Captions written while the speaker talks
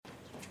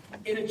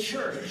In a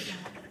church,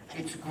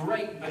 it's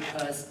great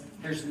because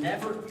there's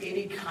never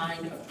any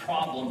kind of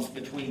problems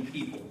between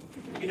people.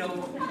 You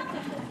know,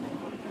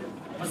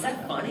 was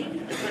that funny?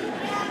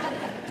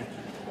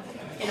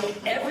 You know,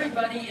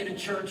 everybody in a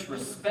church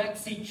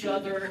respects each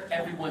other.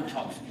 Everyone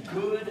talks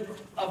good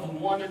of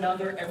one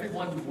another.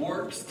 Everyone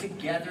works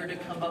together to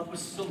come up with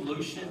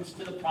solutions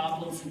to the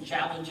problems and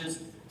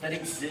challenges that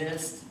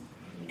exist.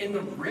 In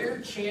the rare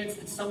chance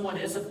that someone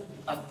is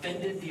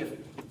offended,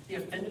 the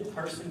offended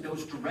person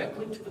goes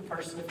directly to the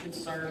person of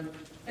concern.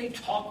 They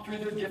talk through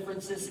their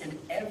differences and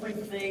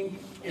everything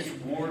is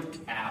worked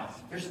out.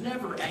 There's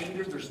never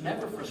anger. There's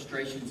never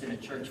frustrations in a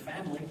church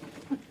family.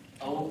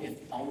 Oh, if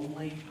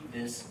only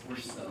this were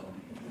so.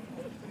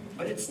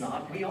 But it's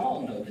not. We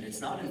all know that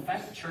it's not. In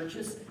fact,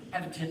 churches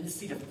have a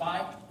tendency to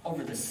fight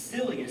over the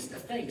silliest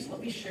of things.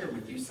 Let me share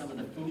with you some of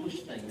the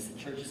foolish things that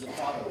churches have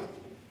fought over.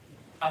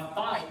 A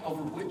fight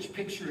over which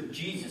picture of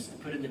Jesus to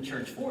put in the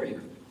church foyer.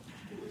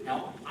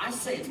 Now, I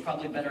say it's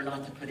probably better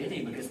not to put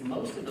any because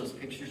most of those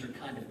pictures are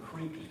kind of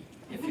creepy,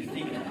 if you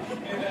think about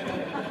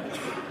it.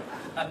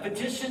 A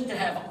petition to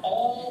have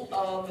all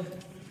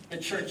of the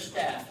church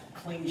staff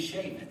clean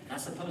shaven. I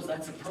suppose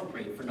that's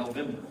appropriate for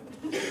November.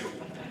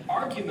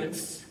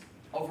 Arguments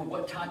over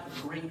what type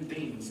of green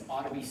beans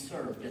ought to be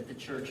served at the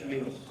church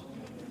meal.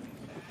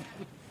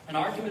 An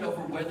argument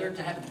over whether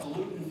to have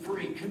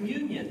gluten-free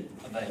communion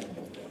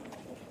available.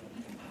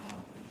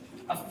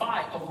 A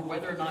fight over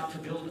whether or not to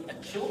build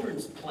a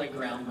children's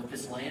playground with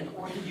this land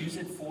or to use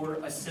it for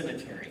a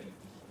cemetery.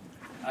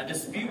 A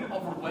dispute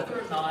over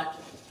whether or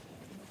not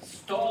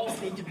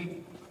stalls need to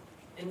be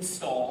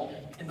installed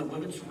in the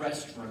women's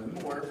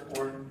restroom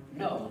or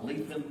no,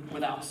 leave them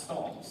without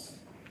stalls.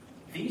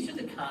 These are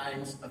the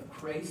kinds of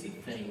crazy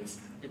things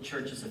that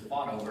churches have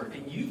fought over,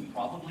 and you've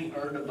probably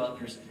heard of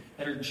others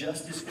that are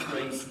just as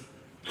crazy.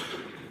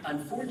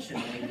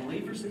 Unfortunately,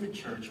 believers in the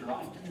church are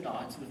often at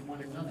odds with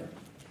one another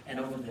and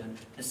over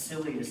the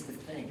silliest of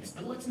things.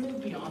 But let's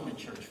move beyond the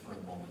church for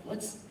a moment.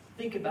 Let's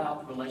think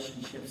about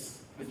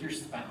relationships with your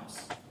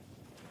spouse,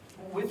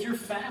 with your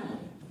family,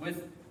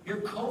 with your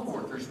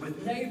co-workers,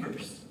 with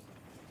neighbors.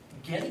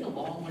 Getting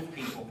along with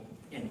people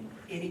in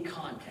any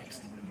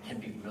context can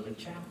be really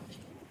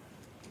challenging.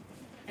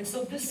 And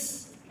so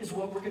this is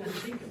what we're going to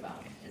think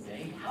about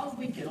today. How do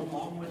we get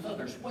along with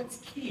others? What's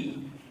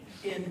key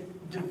in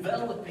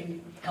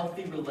developing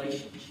healthy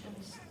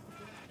relationships?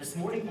 This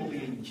morning we'll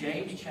be in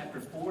James chapter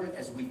 4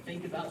 as we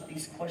think about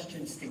these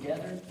questions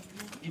together.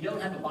 If you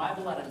don't have a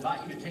Bible, I'd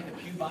invite you to take a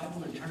pew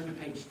Bible and turn to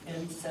page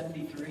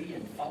 1073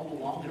 and follow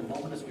along in a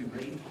moment as we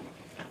read.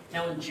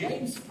 Now in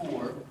James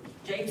 4,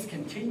 James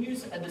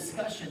continues a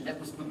discussion that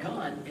was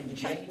begun in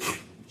James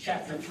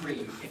chapter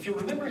 3. If you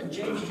remember in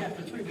James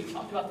chapter 3, we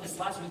talked about this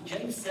last week.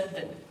 James said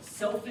that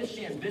selfish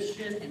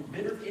ambition and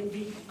bitter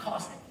envy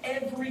cause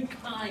every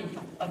kind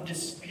of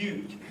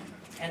dispute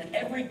and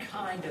every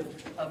kind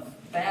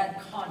of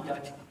bad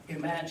conduct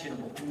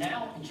imaginable. And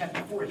now in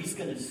chapter 4, he's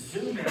going to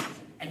zoom in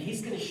and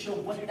he's going to show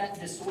what that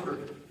disorder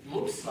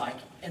looks like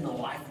in the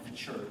life of the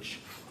church.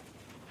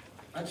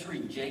 Let's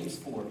read James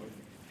 4,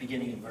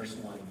 beginning in verse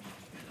 1.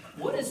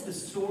 What is the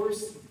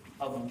source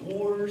of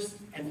wars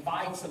and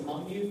fights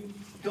among you?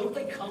 Don't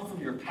they come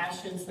from your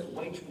passions that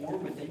wage war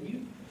within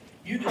you?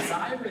 You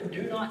desire and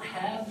do not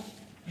have.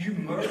 You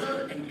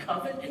murder and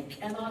covet and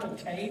cannot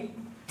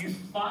obtain. You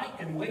fight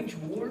and wage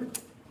war.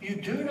 You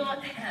do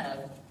not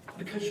have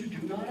because you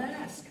do not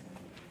ask.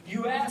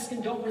 You ask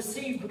and don't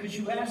receive because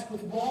you ask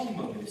with wrong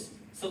motives,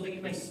 so that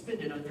you may spend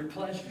it on your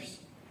pleasures.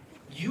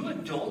 You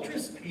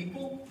adulterous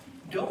people,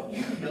 don't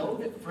you know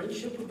that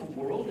friendship with the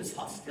world is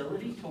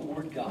hostility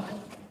toward God?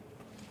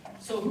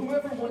 So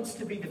whoever wants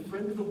to be the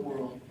friend of the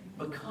world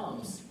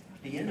becomes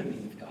the enemy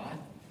of God.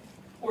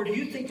 Or do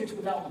you think it's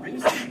without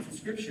reason, as the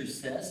Scripture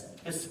says,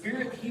 the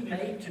Spirit He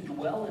made to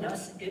dwell in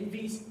us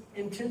envies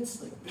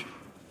intensely?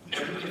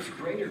 But He gives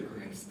greater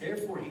grace.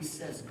 Therefore, He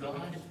says,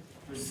 God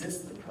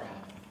resists the proud,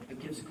 but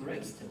gives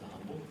grace to the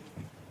humble.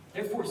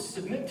 Therefore,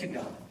 submit to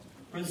God.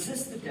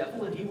 Resist the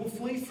devil, and he will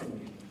flee from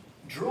you.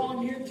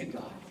 Draw near to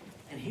God,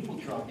 and He will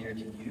draw near to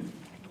you.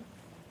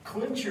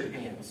 Cleanse your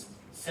hands,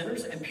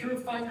 sinners, and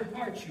purify your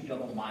hearts, you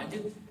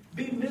double-minded.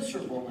 Be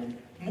miserable and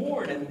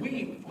mourn and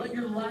weep. Let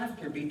your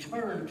laughter be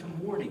turned to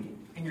mourning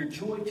and your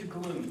joy to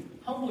gloom.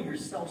 Humble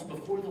yourselves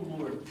before the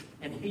Lord,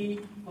 and He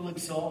will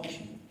exalt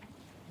you.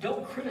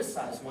 Don't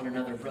criticize one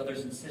another,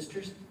 brothers and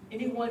sisters.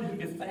 Anyone who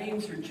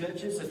defames or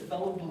judges a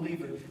fellow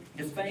believer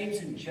defames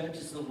and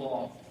judges the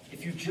law.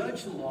 If you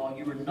judge the law,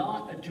 you are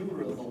not a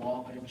doer of the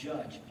law, but a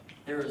judge.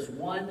 There is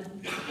one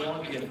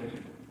lawgiver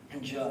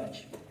and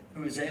judge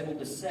who is able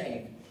to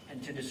save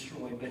and to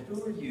destroy. But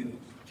who are you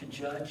to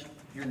judge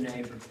your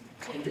neighbor?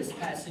 In this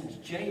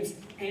passage, James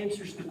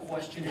answers the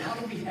question, how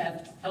do we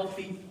have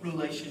healthy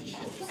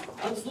relationships?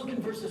 Let's look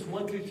in verses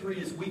 1 through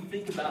 3 as we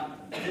think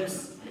about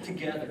this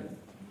together.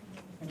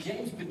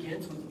 James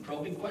begins with a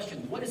probing question.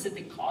 What is it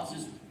that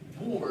causes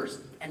wars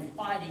and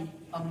fighting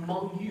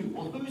among you?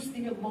 Well, who's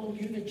the among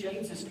you that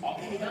James is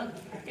talking about?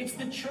 It's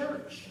the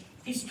church.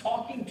 He's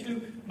talking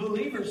to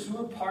believers who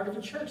are part of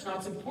a church. Now,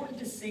 it's important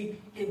to see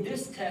in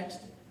this text,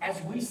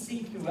 as we see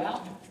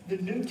throughout the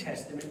New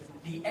Testament,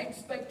 the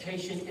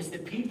expectation is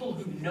that people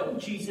who know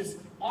Jesus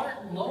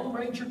aren't Lone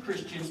Ranger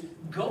Christians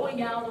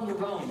going out on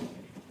their own,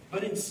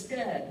 but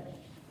instead,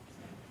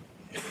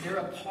 they're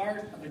a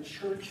part of a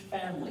church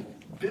family.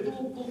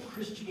 Biblical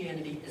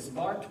Christianity is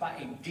marked by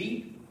a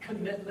deep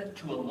commitment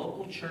to a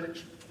local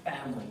church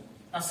family.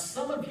 Now,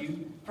 some of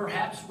you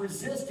perhaps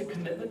resist a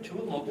commitment to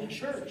a local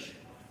church.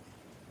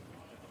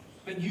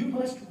 But you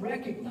must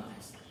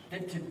recognize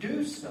that to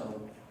do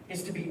so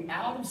is to be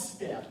out of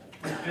step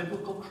with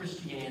biblical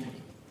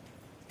Christianity.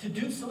 To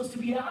do so is to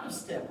be out of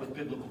step with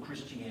biblical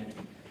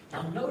Christianity.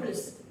 Now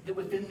notice that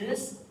within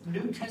this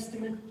New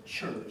Testament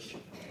church,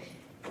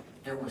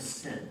 there was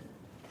sin.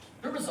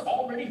 There was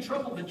already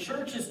trouble. The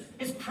church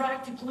is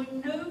practically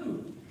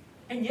new.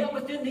 And yet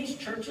within these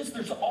churches,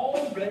 there's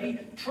already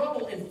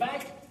trouble. In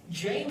fact,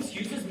 James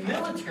uses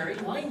military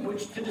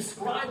language to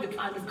describe the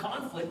kind of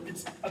conflict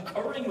that's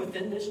occurring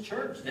within this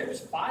church. There's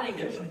fighting,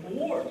 there's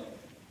war.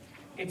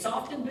 It's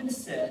often been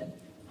said,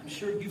 I'm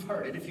sure you've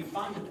heard it, if you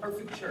find the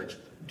perfect church,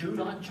 do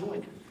not join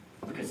it.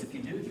 Because if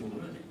you do, you'll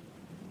ruin it.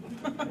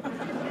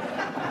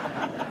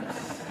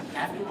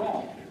 After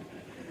all,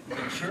 the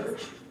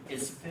church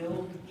is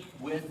filled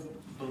with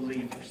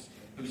believers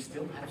who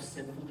still have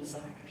sinful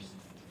desires.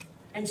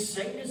 And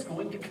Satan is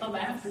going to come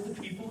after the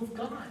people of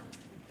God.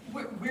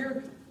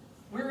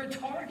 We're a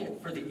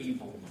target for the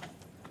evil one.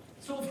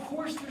 So of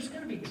course there's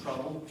going to be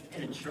trouble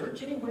in a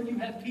church. Anywhere you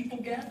have people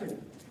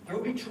gathered, there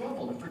will be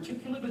trouble. And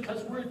particularly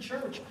because we're a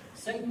church,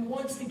 Satan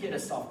wants to get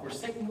us off course.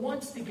 Satan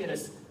wants to get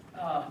us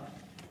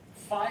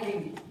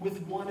fighting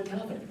with one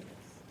another.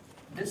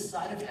 This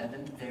side of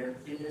heaven, there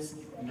is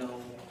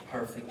no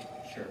perfect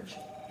church.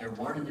 There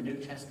weren't in the New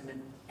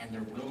Testament, and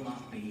there will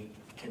not be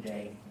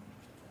today.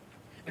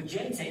 But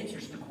James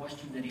answers the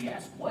question that he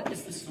asked. What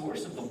is the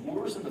source of the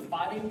wars and the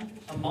fighting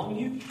among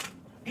you?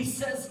 He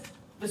says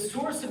the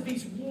source of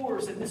these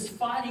wars and this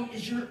fighting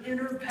is your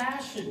inner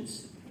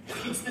passions.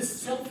 It's the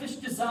selfish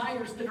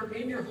desires that are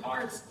in your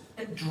hearts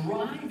that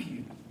drive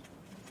you.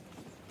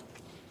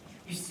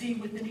 You see,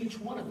 within each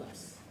one of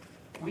us,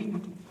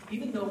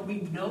 even though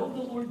we know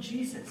the Lord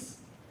Jesus,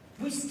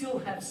 we still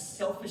have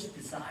selfish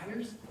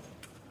desires.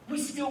 We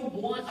still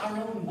want our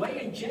own way.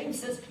 And James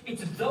says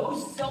it's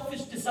those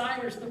selfish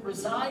desires that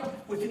reside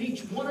within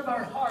each one of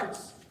our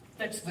hearts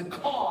that's the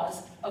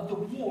cause of the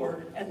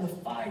war and the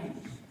fighting.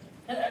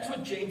 And that's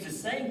what James is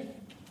saying.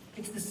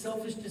 It's the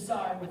selfish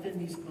desire within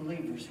these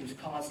believers who's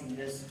causing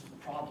this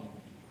problem.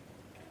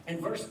 In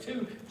verse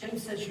 2,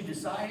 James says you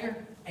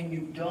desire and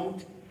you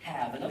don't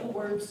have. In other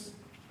words,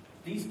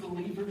 these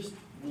believers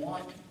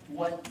want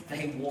what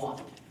they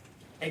want.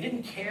 They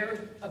didn't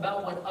care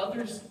about what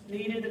others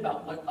needed,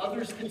 about what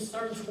others'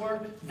 concerns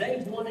were.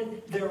 They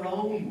wanted their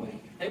own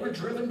way. They were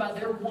driven by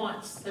their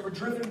wants. They were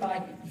driven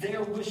by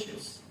their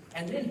wishes.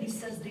 And then he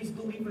says these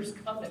believers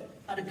covet.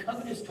 Now, to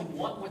covet is to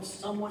want what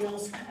someone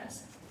else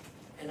has.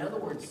 In other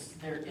words,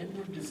 their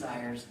inward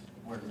desires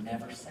were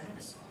never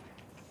satisfied.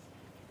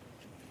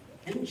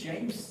 Then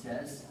James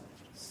says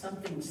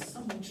something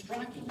somewhat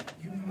striking.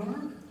 You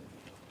murder.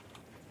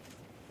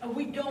 And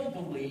we don't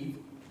believe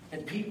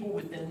that people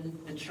within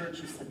the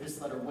churches that this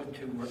letter went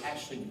to were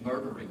actually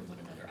murdering one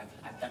another.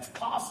 That's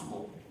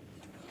possible.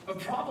 But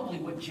probably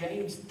what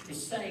James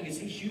is saying is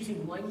he's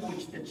using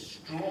language that's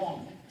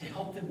strong to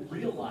help them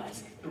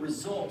realize the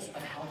results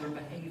of how they're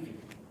behaving.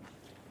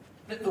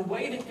 That the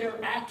way that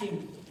they're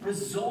acting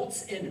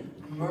results in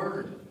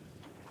murder.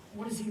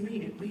 What does he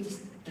mean? It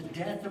means the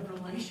death of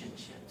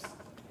relationships.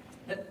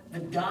 The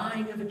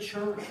dying of a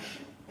church.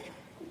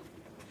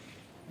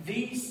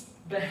 These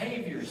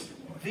behaviors,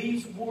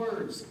 these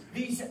words,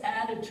 these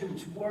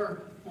attitudes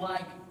were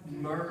like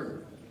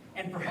murder.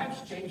 And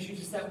perhaps James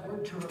uses that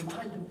word to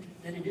remind them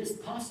that it is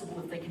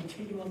possible if they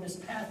continue on this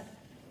path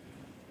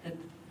that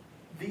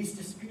these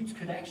disputes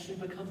could actually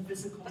become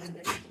physical in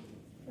nature,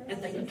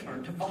 that they can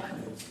turn to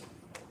violence.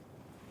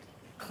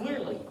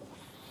 Clearly,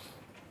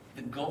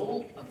 the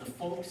goal of the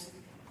folks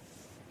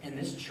in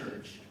this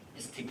church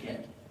is to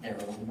get their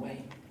own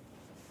way.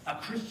 Now,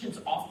 Christians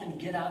often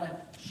get out of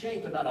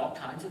shape about all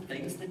kinds of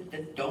things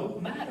that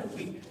don't matter.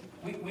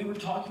 We were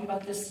talking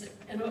about this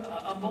in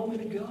a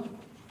moment ago.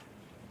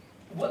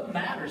 What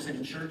matters in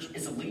a church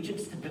is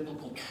allegiance to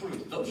biblical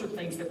truth. Those are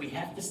things that we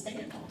have to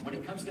stand on. When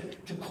it comes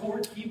to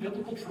core key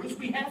biblical truths,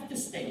 we have to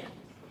stand.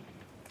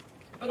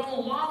 But on a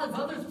lot of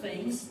other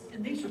things,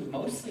 and these are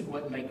mostly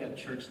what make up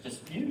church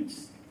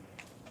disputes,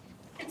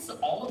 it's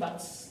all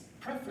about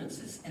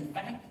preferences. In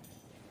fact,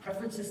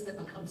 preferences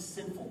that become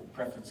sinful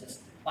preferences.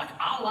 Like,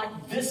 I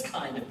like this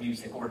kind of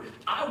music, or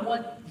I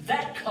want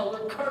that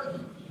color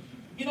curtain.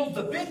 You know,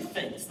 the big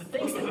things, the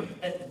things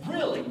that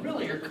really,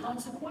 really are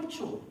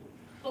consequential.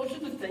 Those are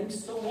the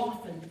things so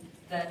often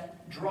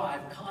that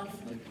drive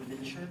conflict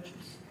within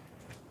churches.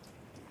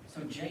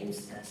 So James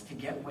says, to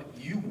get what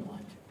you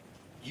want,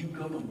 you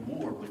go to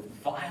war with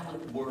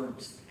violent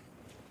words.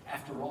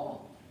 After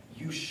all,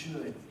 you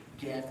should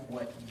get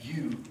what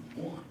you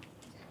want.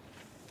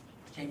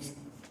 James,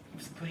 he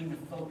was putting the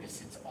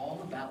focus. It's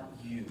all about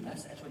you.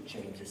 That's what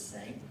James is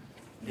saying.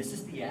 This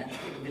is the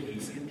attitude that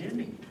he's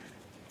condemning.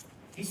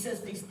 He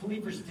says these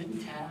believers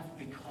didn't have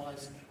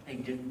because they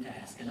didn't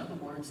ask. In other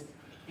words,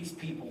 these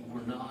people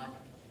were not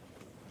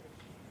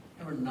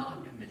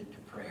committed to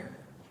prayer.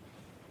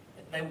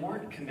 They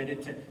weren't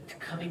committed to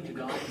coming to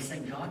God and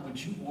saying, God,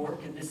 would you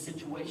work in this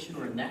situation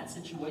or in that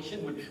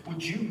situation?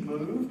 Would you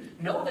move?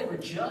 No, they were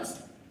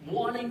just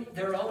wanting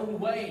their own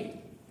way.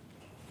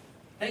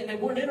 They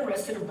weren't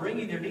interested in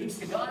bringing their needs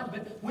to God,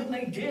 but when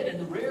they did, in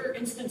the rare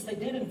instance they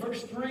did in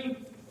verse 3,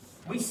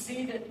 we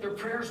see that their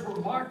prayers were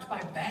marked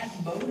by bad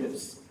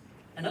motives.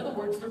 In other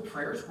words, their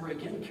prayers were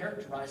again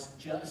characterized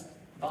just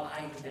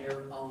by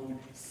their own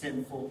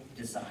sinful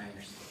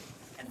desires.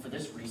 And for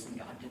this reason,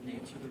 God didn't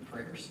answer their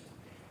prayers.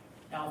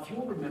 Now, if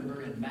you'll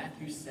remember in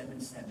Matthew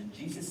 7:7,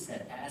 Jesus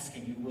said, ask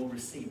and you will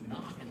receive,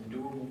 knock and the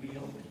door will be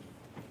open.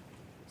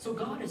 So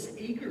God is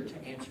eager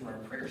to answer our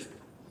prayers.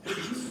 But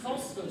Jesus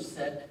also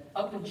said,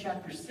 up in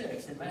chapter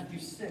 6, in Matthew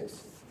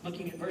 6,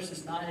 looking at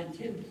verses 9 and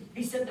 10,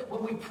 he said that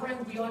when we pray,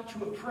 we ought to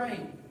pray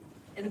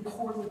in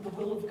accord with the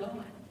will of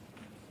God,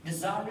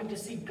 desiring to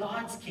see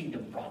God's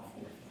kingdom brought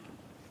forth.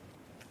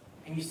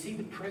 And you see,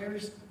 the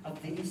prayers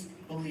of these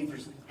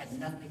believers had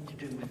nothing to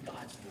do with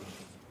God's will.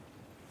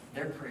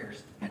 Their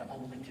prayers had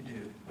only to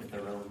do with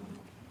their own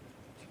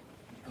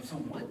will. And so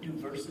what do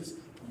verses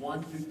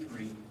 1 through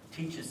 3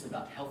 teach us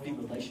about healthy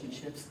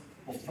relationships?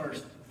 Well,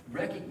 first,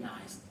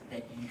 recognize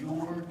that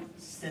your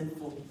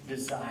sinful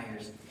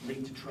desires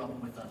lead to trouble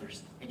with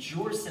others. It's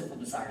your sinful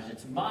desires.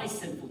 It's my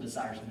sinful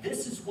desires.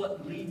 This is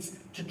what leads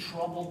to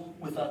trouble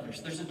with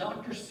others. There's a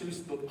Dr.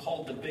 Seuss book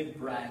called The Big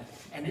Brag.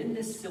 And in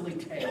this silly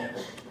tale,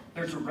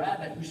 there's a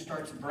rabbit who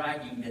starts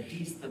bragging that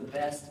he's the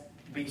best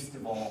beast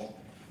of all.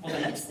 Well,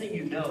 the next thing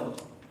you know,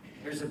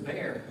 there's a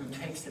bear who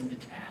takes him to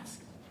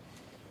task.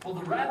 Well,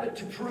 the rabbit,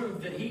 to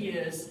prove that he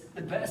is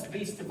the best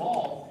beast of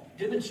all,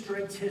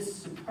 demonstrates his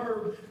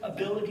superb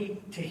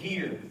ability to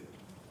hear.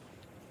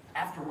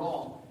 After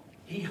all,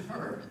 he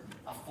heard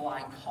a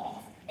fly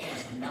cough. It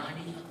was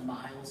 90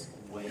 miles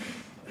away.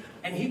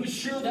 And he was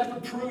sure that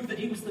would prove that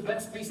he was the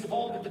best beast of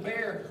all, but the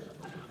bear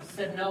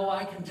said, no,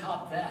 I can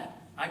top that.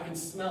 I can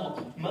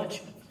smell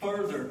much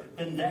further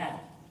than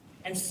that.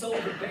 And so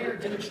the bear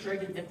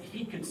demonstrated that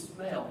he could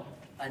smell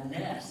a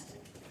nest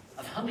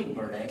of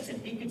hummingbird eggs, and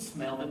he could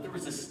smell that there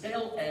was a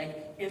stale egg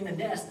in the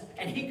nest,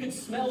 and he could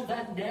smell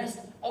that nest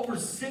over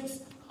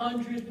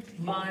 600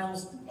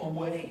 miles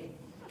away.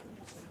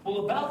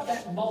 Well, about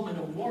that moment,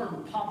 a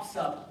worm pops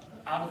up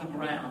out of the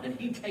ground, and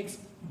he takes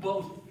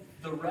both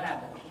the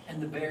rabbit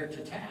and the bear to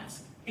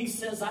task. He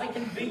says, I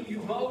can beat you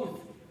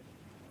both.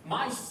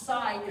 My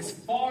sight is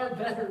far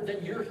better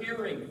than your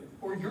hearing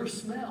or your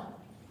smell.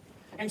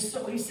 And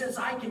so he says,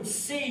 I can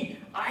see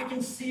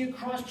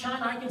across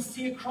China, I can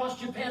see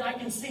across Japan, I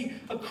can see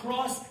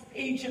across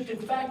Egypt. In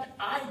fact,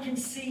 I can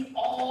see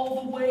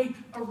all the way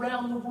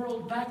around the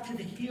world back to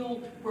the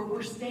hill where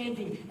we're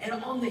standing. And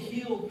on the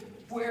hill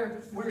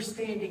where we're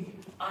standing,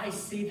 I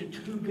see the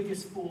two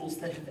biggest fools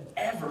that have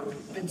ever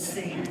been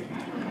seen.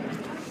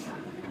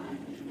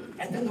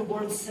 And then the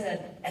word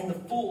said, and the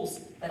fools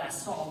that I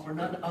saw were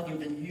none other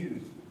than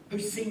you, who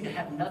seem to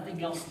have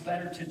nothing else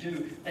better to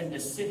do than to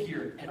sit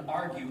here and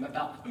argue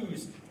about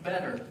who's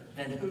better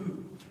than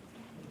who.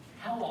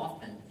 How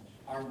often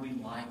are we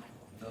like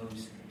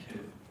those two?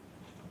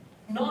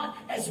 Not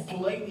as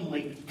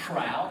blatantly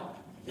proud.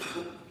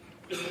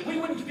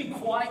 We wouldn't be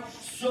quite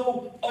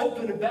so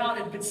open about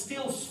it, but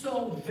still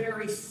so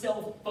very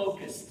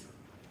self-focused.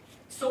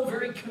 So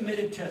very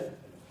committed to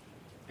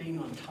being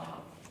on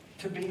top,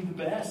 to being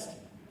the best.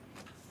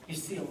 You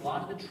see, a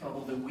lot of the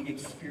trouble that we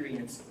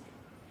experience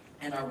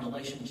in our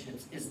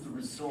relationships is the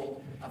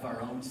result of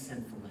our own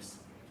sinfulness.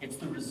 It's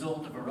the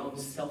result of our own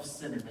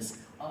self-centeredness,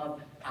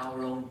 of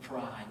our own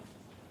pride.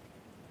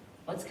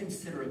 Let's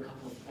consider a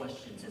couple of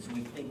questions as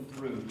we think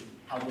through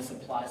how this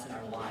applies in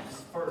our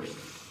lives. First,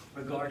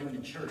 regarding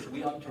the church,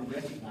 we ought to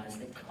recognize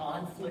that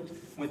conflict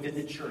within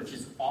the church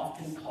is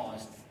often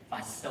caused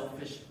by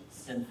selfish,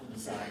 sinful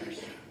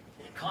desires.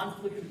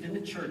 Conflict within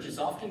the church is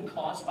often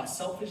caused by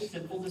selfish,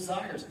 sinful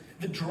desires.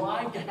 The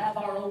drive to have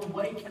our own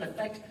way can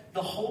affect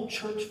the whole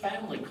church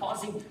family,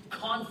 causing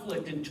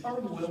conflict and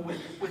turmoil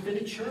within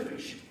a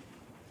church.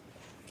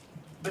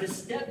 But a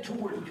step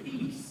toward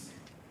peace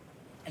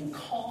and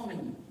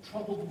calming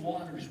troubled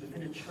waters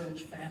within a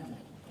church family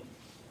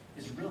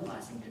is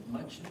realizing that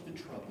much of the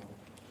trouble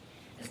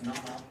is not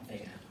out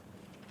there,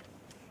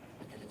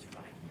 but that it's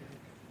right here.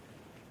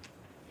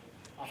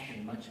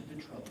 Often much of the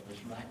trouble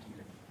is right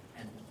here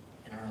and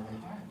in our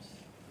own hearts.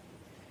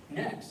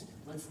 Next,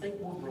 let's think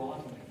more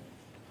broadly.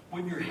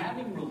 When you're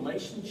having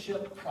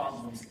relationship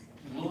problems,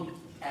 look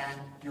at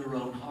your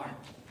own heart.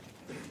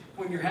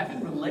 When you're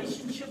having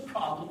relationship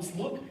problems,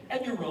 look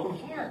at your own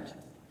heart.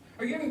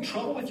 Are you having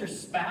trouble with your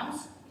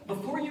spouse?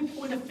 Before you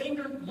point a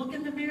finger, look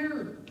in the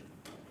mirror.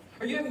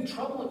 Are you having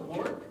trouble at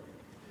work?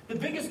 The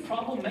biggest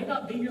problem may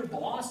not be your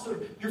boss or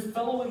your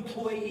fellow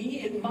employee.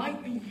 It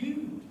might be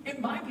you.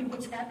 It might be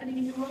what's happening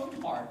in your own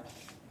heart.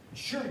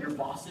 Sure, your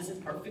boss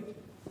isn't perfect.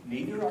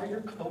 Neither are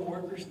your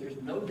coworkers.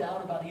 There's no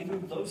doubt about either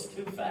of those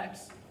two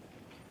facts.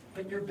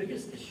 But your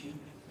biggest issue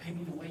may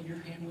be the way you're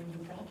handling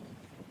the problem.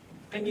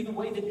 Maybe the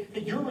way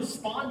that you're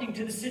responding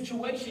to the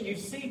situation. You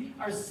see,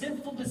 our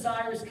sinful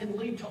desires can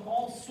lead to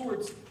all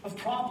sorts of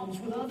problems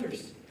with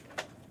others.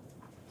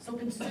 So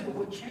consider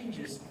what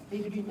changes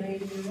need to be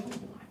made in your own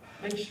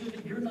life. Make sure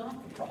that you're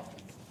not the problem.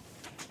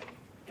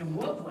 In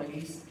what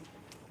ways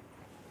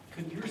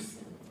could your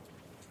sin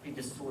be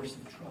the source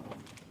of trouble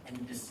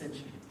and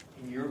dissension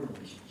in your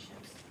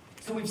relationships?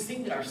 So we've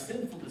seen that our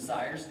sinful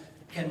desires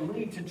can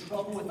lead to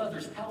trouble with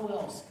others. How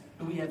else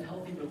do we have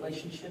healthy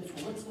relationships?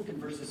 Well, let's look at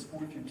verses 4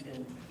 through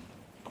 10.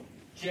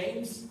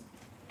 James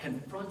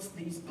confronts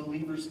these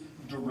believers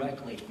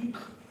directly.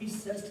 He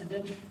says to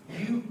them,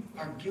 you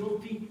are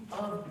guilty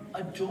of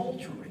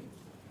adultery.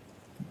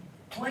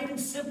 Plain and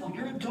simple,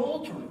 you're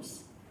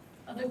adulterers.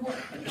 Now, they weren't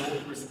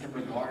adulterous in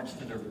regards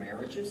to their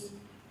marriages,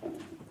 but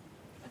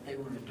they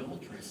were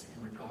adulterous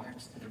in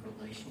regards to their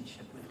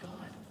relationship with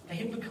God. They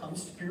had become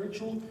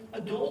spiritual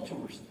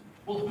adulterers.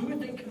 Well, who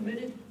had they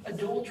committed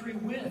adultery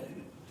with?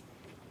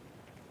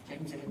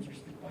 James answers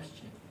the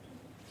question.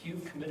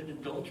 You've committed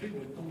adultery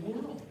with the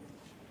world.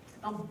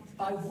 Now,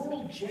 by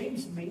world,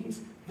 James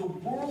means the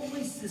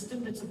worldly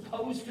system that's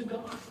opposed to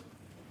God.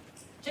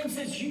 James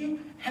says you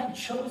have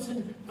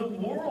chosen the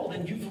world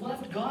and you've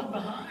left God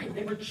behind.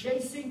 They were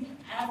chasing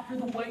after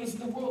the ways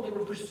of the world. They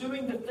were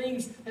pursuing the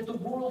things that the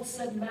world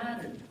said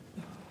mattered.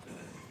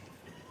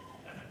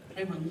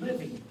 They were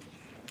living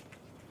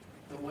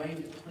the way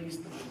that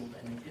pleased the world,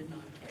 and they did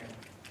not care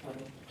what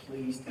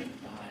pleased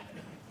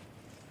God.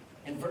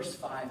 In verse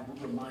 5,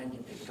 we're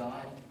reminded that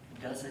God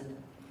doesn't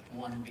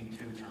want to be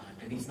two-timed,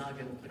 and he's not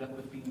going to put up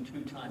with being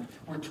two-timed.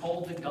 We're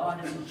told that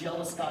God is a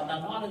jealous God. Now,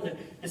 not in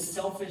the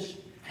selfish,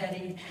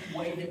 petty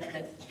way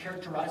that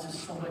characterizes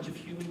so much of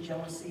human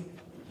jealousy.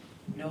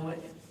 No,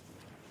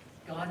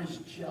 God is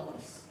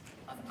jealous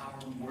of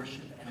our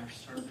worship and our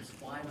service.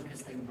 Why?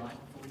 Because they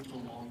rightfully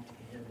belong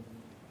to him.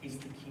 He's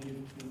the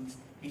King of Kings.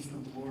 He's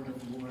the Lord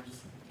of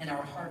Lords. And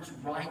our hearts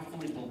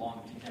rightfully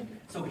belong to him.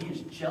 So he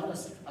is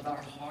jealous of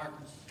our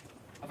hearts,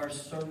 of our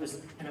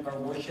service, and of our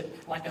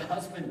worship. Like a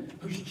husband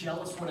who's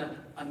jealous when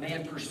a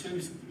man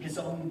pursues his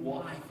own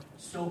wife,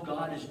 so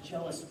God is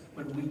jealous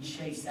when we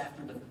chase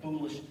after the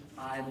foolish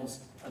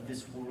idols of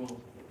this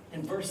world.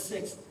 In verse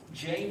 6,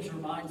 James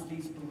reminds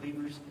these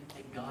believers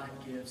that God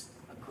gives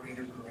a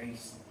greater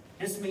grace.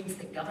 This means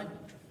that God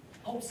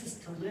helps us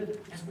to live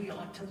as we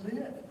ought to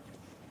live.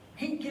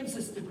 He gives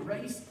us the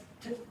grace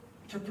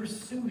to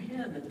pursue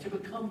him and to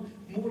become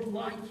more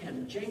like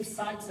him. James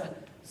cites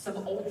some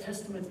Old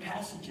Testament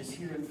passages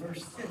here in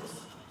verse 6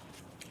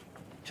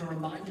 to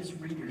remind his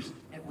readers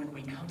that when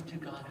we come to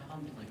God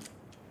humbly,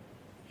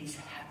 he's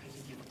happy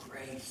to give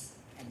grace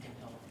and to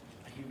help.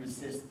 But he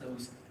resists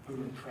those who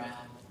are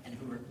proud and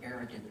who are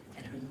arrogant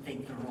and who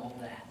think they're all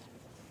that.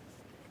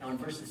 Now in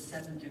verses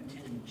 7 through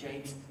 10,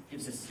 James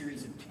gives a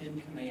series of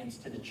 10 commands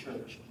to the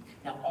church.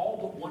 Now, all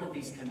but one of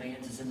these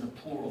commands is in the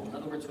plural. In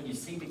other words, when you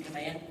see the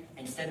command,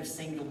 instead of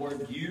seeing the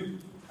word you,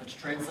 let's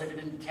translate it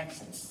in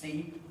Texan.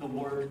 See the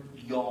word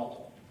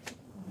y'all.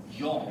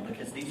 Y'all,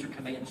 because these are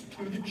commands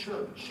to the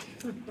church.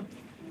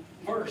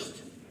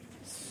 First,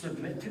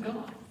 submit to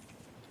God.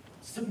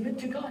 Submit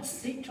to God.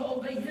 Seek to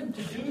obey him,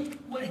 to do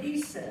what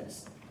he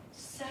says.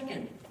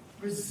 Second,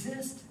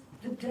 resist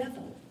the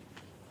devil.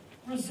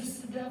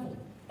 Resist the devil.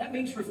 That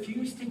means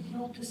refuse to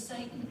yield to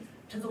Satan,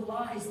 to the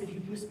lies that he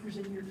whispers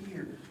in your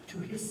ear, to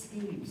his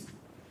schemes.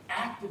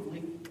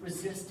 Actively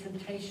resist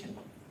temptation.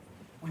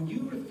 When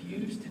you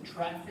refuse to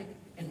traffic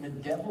in the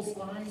devil's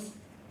lies,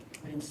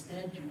 but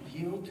instead you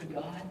yield to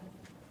God,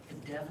 the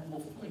devil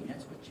will flee.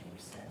 That's what James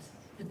says.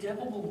 The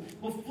devil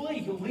will flee.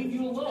 He'll leave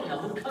you alone.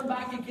 Now, he'll come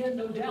back again,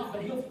 no doubt,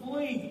 but he'll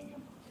flee.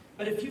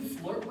 But if you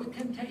flirt with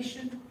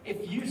temptation,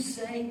 if you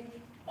say,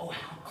 oh,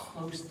 how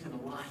close to the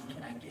line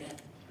can I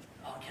get?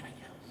 Oh, can I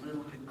get a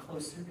little bit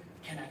closer?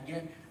 Can I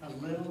get a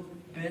little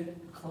bit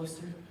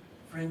closer?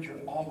 Friend,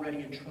 you're already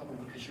in trouble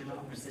because you're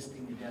not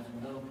resisting the devil.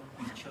 No,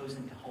 you've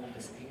chosen to hold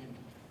his hand.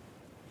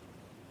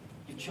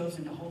 You've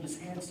chosen to hold his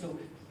hand. So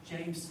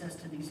James says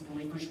to these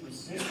believers,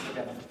 resist the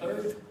devil.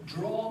 Third,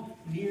 draw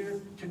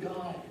near to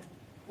God.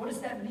 What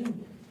does that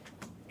mean?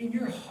 In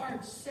your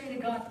heart, say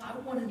to God, I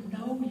want to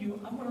know you.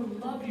 I want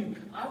to love you.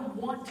 I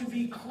want to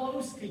be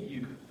close to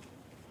you.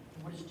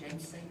 And what does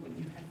James say? When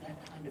you have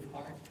that kind of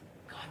heart,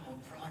 God will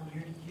draw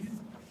near to you.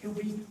 He'll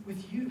be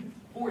with you.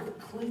 Fourth,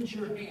 cleanse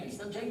your hands.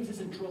 Now, James is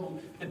in trouble.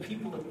 The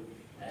people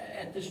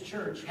at this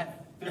church have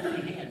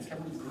filthy hands,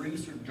 covered with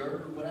grease or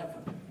dirt or whatever.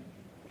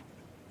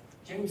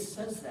 James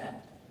says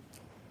that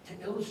to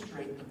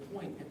illustrate the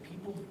point that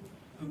people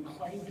who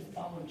claim to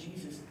follow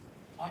Jesus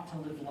ought to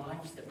live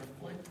lives that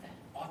reflect that,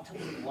 ought to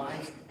live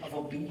lives of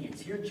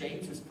obedience. Here,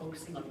 James is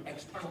focusing on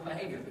external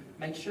behavior.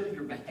 Make sure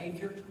your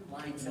behavior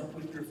lines up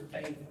with your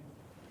faith.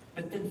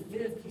 But then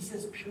fifth, he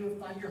says,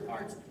 purify your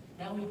hearts.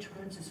 Now he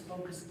turns his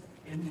focus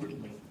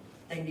inwardly.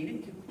 They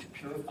needed to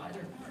purify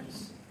their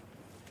hearts.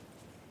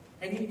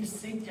 They need to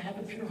seek to have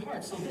a pure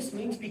heart. So this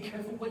means be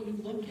careful what you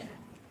look at.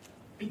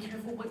 Be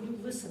careful what you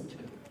listen to.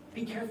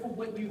 Be careful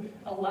what you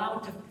allow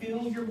to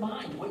fill your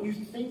mind, what you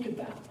think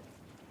about.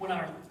 When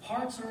our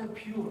hearts aren't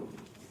pure,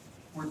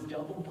 we're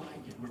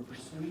double-minded. We're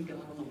pursuing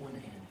God on the one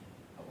hand,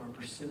 but we're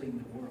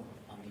pursuing the world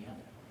on the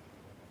other.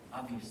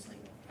 Obviously,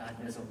 God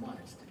doesn't want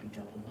us to be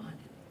double-minded.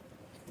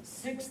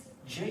 Sixth,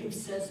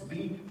 James says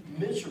be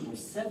miserable.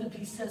 Seventh,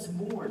 he says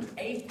mourn.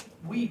 Eighth,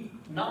 weep.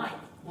 Ninth,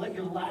 let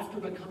your laughter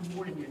become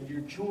mourning and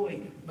your joy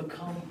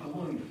become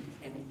gloom.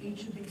 And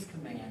each of these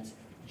commands,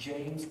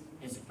 James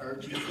is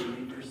urging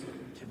believers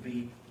to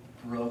be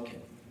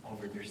broken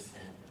over their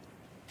sin.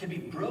 To be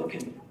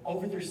broken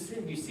over their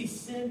sin. You see,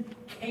 sin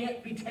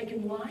can't be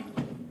taken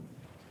lightly.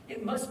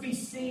 It must be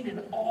seen in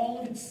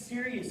all of its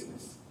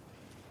seriousness.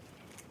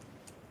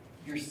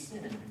 Your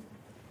sin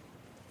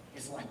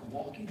is like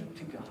walking up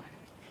to God,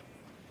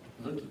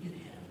 looking at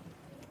Him,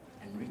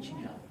 and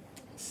reaching up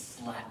and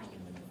slapping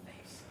Him in the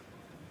face.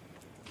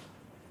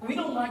 We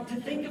don't like to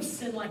think of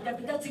sin like that,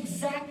 but that's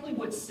exactly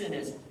what sin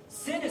is.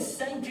 Sin is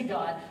saying to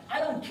God, I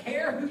don't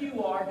care who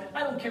you are,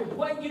 I don't care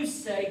what you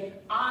say,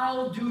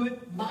 I'll do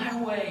it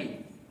my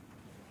way.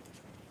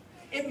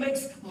 It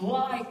makes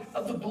light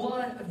of the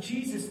blood of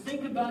Jesus.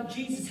 Think about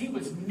Jesus. He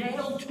was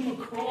nailed to a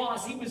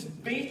cross. He was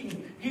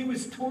beaten. He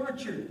was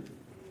tortured.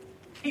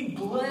 He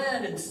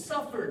bled and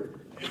suffered.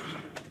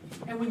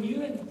 And when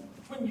you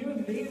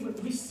and me,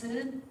 when we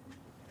sin,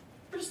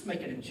 we're just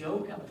making a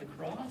joke out of the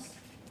cross.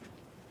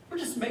 We're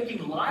just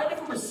making light of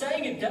it. We're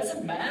saying it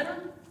doesn't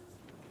matter.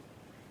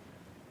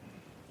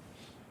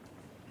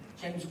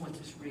 James wants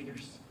his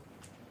readers.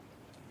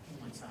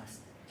 He wants us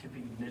to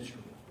be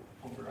miserable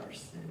over our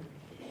sin.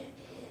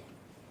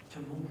 To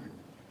mourn,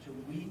 to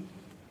weep,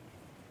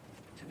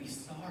 to be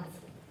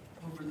sorrowful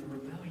over the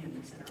rebellion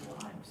that's in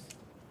our lives.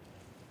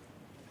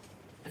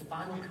 The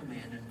final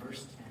command in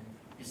verse 10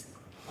 is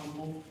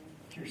humble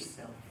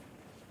yourself.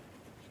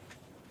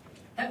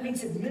 That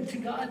means admit to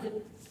God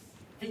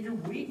that you're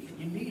weak, that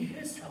you need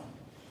His help.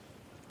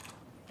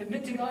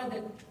 Admit to God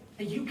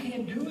that you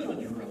can't do it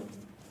on your own.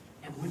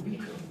 And when you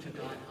come to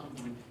God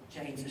humbly,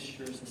 James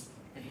assures us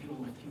that He will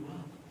lift you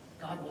up.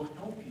 God will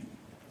help you.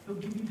 He'll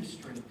give you the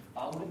strength to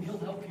follow Him. He'll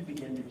help you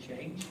begin to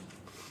change.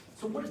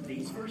 So what do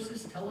these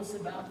verses tell us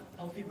about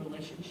healthy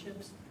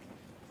relationships?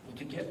 Well,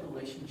 to get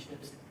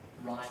relationships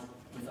right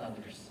with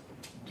others,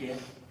 get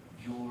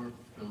your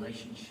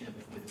relationship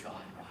with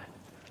God right.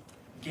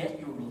 Get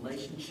your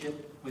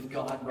relationship with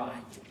God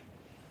right.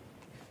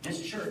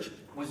 This church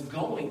was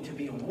going to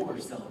be a war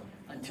zone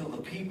until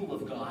the people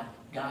of God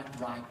got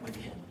right with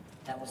Him.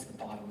 That was the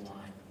bottom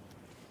line.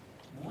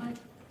 What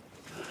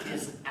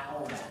is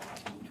our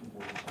attitude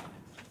toward God?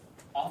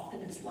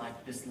 Often it's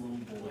like this little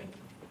boy.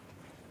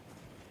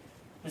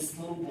 This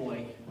little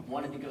boy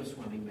wanted to go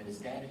swimming, but his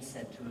dad had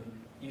said to him,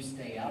 you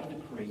stay out of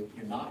the creek,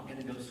 you're not going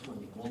to go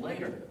swimming. Well,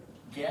 later,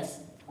 guess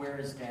where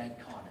his dad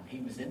caught him? He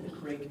was in the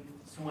creek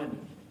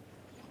swimming.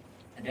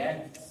 And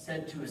Dad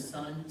said to his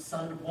son,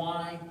 son,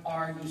 why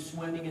are you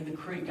swimming in the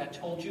creek? I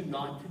told you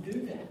not to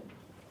do that.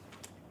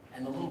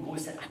 And the little boy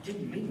said, I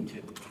didn't mean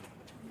to.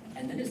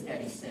 And then his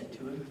daddy said to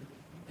him,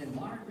 then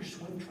why are your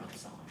swim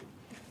trunks on?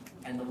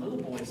 And the little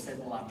boy said,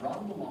 well, I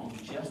brought them along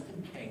just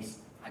in case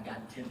I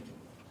got tempted.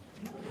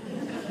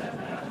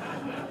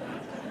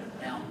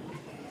 Now,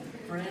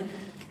 friend,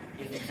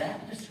 if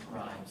that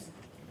describes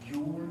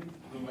your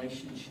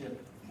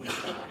relationship with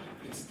God,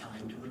 it's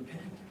time to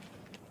repent.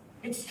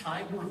 It's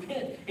time to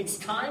repent. It's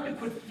time to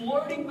quit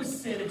flirting with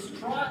sin. It's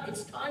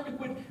time to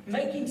quit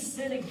making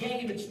sin a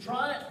game. It's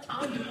time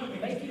to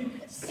quit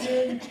making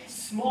sin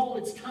small.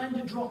 It's time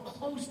to draw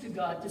close to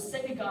God, to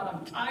say to God,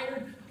 I'm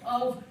tired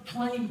of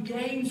playing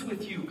games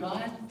with you,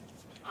 God.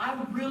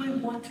 I really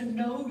want to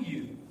know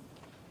you.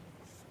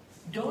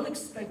 Don't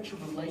expect your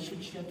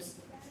relationships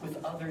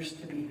with others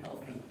to be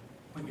healthy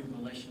when your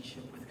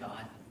relationship with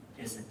God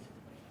isn't.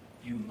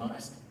 You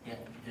must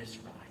get this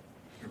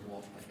right, your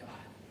walk with God.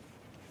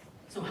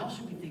 So how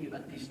should we think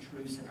about these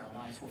truths in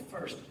our lives? Well,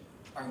 first,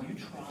 are you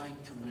trying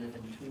to live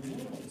in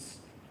two worlds?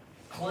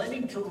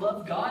 Claiming to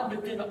love God,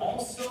 but then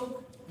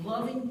also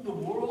loving the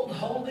world,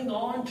 holding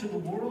on to the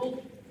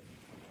world?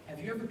 Have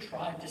you ever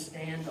tried to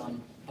stand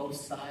on both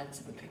sides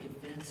of a picket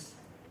fence?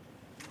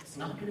 It's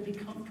not going to be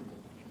comfortable.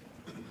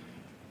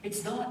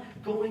 It's not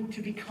going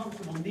to be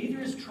comfortable.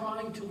 Neither is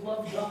trying to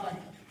love God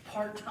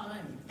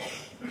part-time.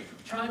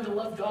 Trying to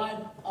love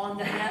God on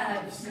the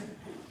halves.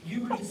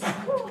 You are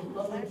designed to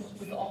love Him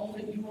with all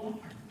that you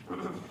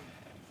are.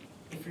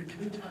 If you're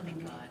two-timing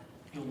God,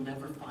 you'll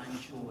never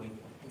find joy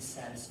and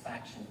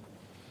satisfaction.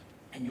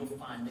 And you'll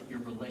find that your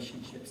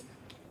relationships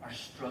are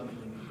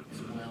struggling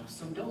as well.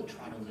 So don't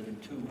try to live in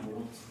two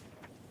worlds.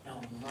 Now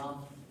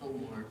love the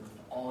Lord with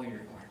all your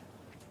heart.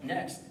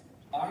 Next,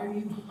 are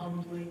you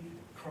humbly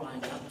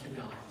crying out to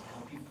God to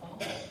help you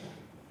follow?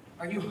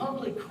 Are you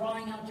humbly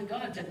crying out to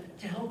God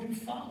to help you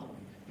follow?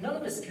 None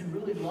of us can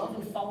really love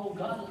and follow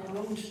God in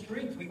our own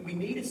strength. We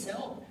need His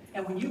help.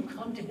 And when you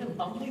come to Him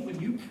humbly, when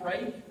you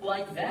pray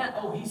like that,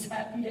 oh, He's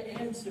happy to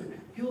answer.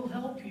 He'll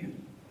help you.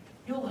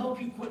 He'll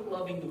help you quit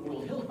loving the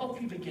world. He'll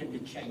help you begin to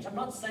change. I'm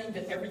not saying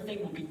that everything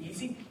will be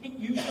easy. It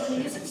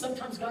usually isn't.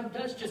 Sometimes God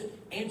does just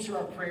answer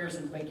our prayers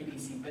and make it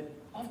easy. But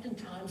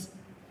oftentimes,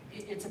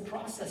 it's a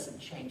process of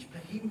change.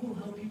 But He will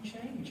help you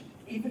change.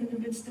 Even in the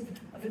midst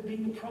of it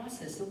being a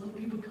process, He'll help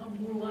you become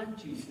more like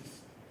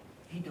Jesus.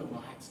 He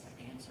delights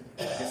to answer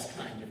this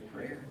kind of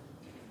prayer.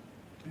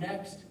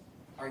 Next,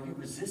 are you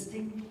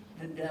resisting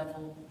the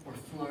devil or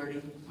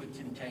flirting with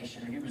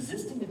temptation? Are you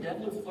resisting the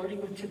devil or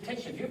flirting with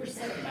temptation? Have you ever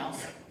set a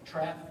mouse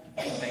trap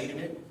and baited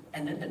it,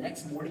 and then the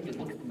next morning you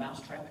look at the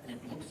mouse trap and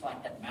it looks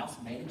like that mouse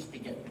managed to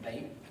get the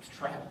bait? The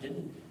trap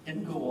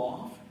didn't go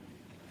off.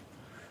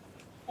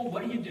 Well,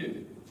 what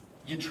do?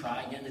 You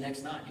try again the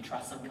next night. You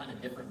try some kind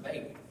of different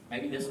bait.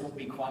 Maybe this won't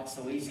be quite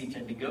so easy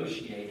to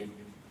negotiate it.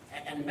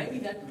 And maybe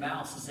that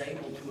mouse is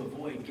able to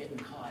avoid getting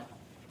caught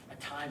a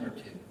time or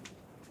two.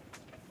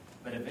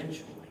 But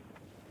eventually,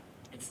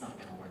 it's not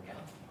going to work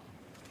out.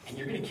 And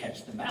you're going to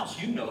catch the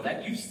mouse. You know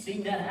that. You've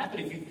seen that happen.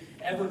 If you've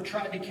ever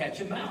tried to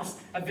catch a mouse,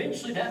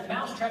 eventually that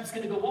mouse trap's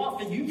going to go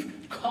off and you've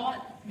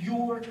caught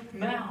your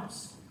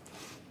mouse.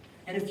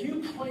 And if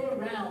you play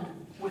around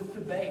with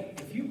the bait,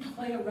 if you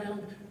play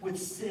around with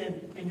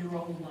sin in your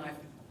own life,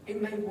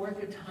 it may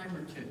work a time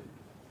or two.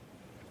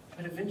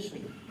 But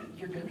eventually,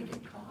 you're going to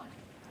get caught.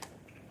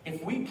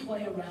 If we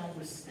play around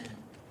with sin,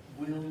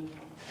 we'll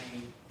pay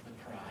the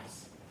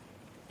price.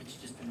 It's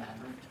just a matter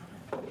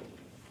of time.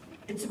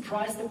 It's a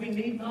price that we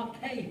need not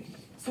pay.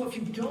 So if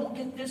you don't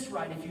get this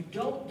right, if you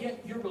don't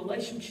get your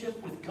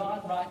relationship with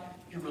God right,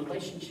 your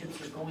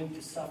relationships are going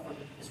to suffer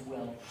as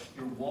well.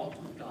 Your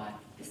walk with God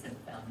is the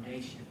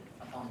foundation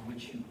upon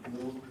which you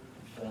build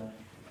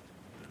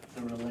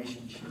the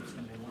relationships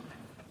in your life.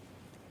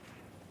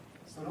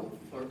 So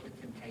don't flirt with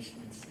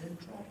temptation. Instead,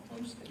 draw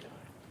close to God.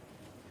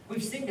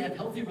 We've seen to have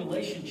healthy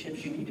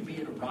relationships, you need to be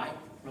in a right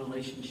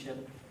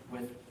relationship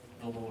with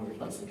the Lord.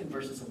 Let's look at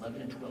verses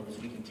 11 and 12 as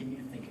we continue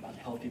to think about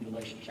healthy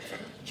relationships.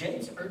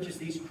 James urges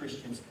these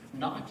Christians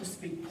not to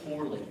speak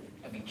poorly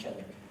of each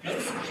other.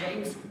 Notice that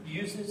James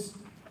uses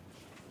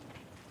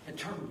the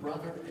term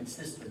brother and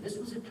sister. This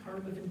was a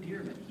term of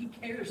endearment. He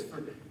cares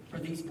for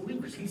these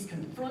believers. He's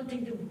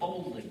confronting them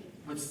boldly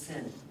with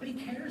sin. But he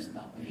cares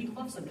about them. He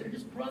loves them. They're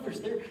his brothers.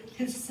 They're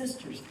his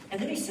sisters. And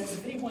then he says,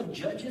 if anyone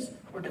judges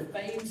or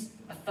defames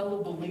a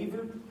fellow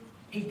believer,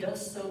 he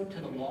does so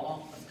to the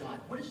law of God.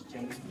 What does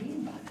James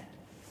mean by that?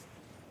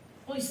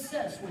 Well, he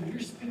says when you're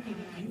speaking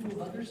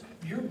evil of others,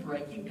 you're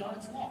breaking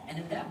God's law. And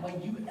in that way,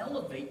 you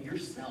elevate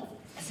yourself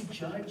as a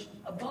judge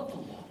above the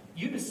law.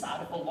 You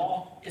decide if a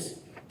law is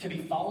to be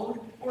followed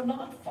or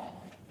not followed.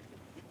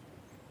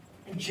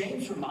 And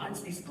James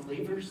reminds these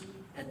believers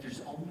that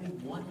there's only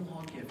one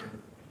lawgiver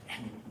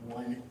and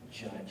one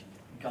judge,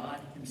 God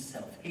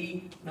himself.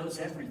 He knows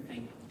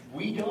everything.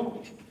 We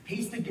don't.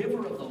 He's the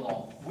giver of the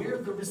law. We're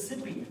the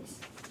recipients.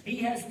 He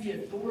has the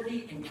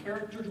authority and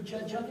character to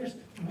judge others.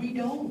 We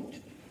don't.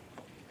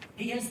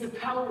 He has the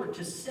power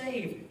to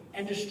save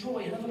and destroy.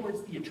 In other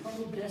words, the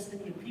eternal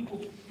destiny of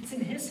people, it's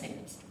in his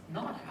hands,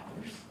 not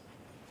ours.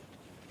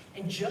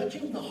 In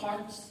judging the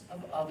hearts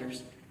of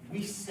others,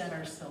 we set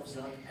ourselves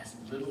up as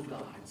little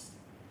gods.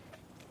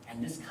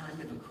 And this kind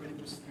of a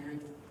critical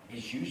spirit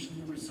is usually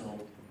the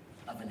result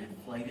of an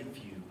inflated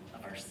view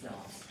of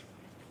ourselves.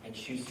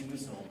 It's usually the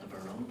result of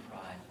our own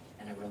pride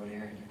and our own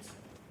arrogance.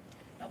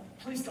 Now,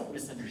 please don't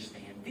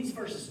misunderstand. These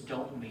verses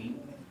don't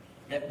mean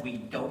that we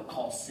don't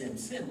call sin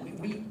sin.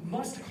 We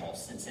must call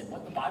sin sin.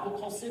 What the Bible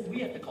calls sin, we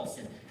have to call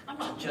sin. I'm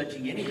not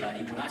judging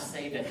anybody when I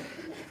say that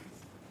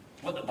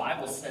what the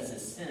Bible says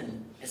is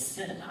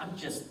sin. I'm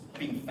just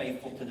being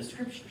faithful to the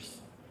Scriptures.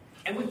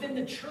 And within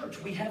the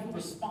church, we have a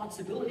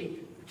responsibility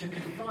to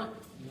confront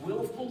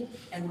willful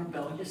and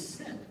rebellious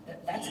sin.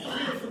 That's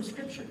clear from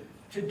Scripture.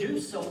 To do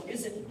so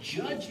isn't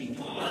judging,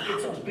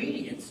 it's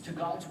obedience to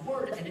God's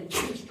word, and it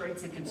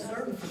demonstrates a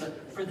concern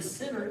for the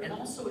sinner, and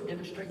also it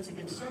demonstrates a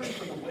concern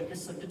for the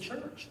witness of the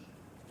church.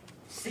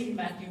 See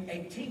Matthew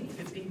 18,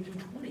 15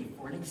 through 20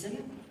 for an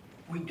example.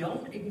 We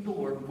don't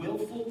ignore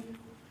willful,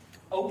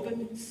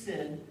 open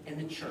sin in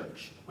the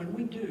church. When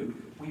we do,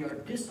 we are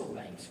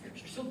disobeying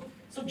Scripture.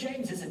 So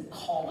James isn't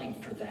calling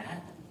for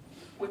that.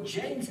 What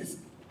James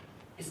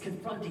is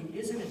confronting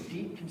isn't a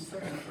deep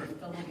concern for a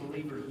fellow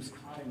believer who's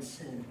caught in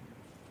sin.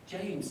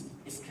 James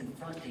is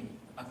confronting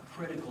a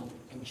critical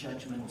and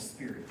judgmental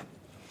spirit.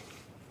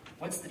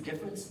 What's the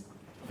difference?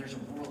 Well, there's a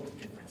world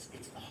of difference.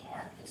 It's the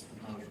heart. It's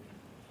the motive.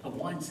 The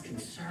one's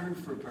concerned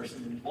for a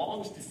person and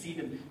longs to see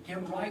them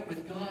get right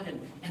with God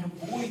and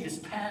avoid this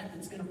path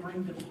that's going to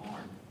bring them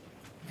harm.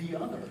 The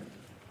other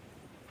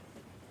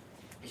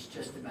is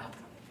just about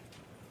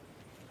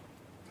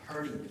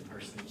hurting the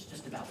person. It's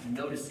just about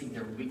noticing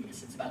their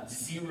weakness. It's about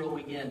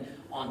zeroing in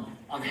on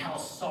how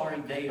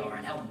sorry they are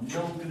and how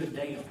no good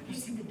they are. You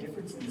see the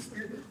difference in the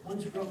spirit?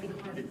 One's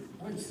brokenhearted.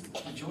 One's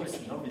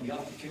rejoicing over the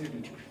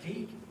opportunity to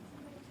critique.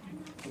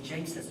 And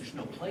James says there's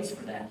no place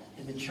for that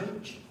in the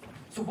church.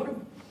 So what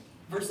do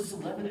verses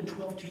 11 and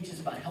 12 teach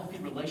us about healthy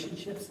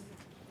relationships?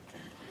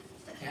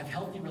 To have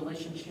healthy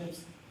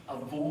relationships,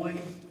 avoid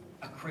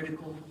a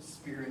critical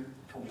spirit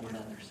toward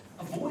others.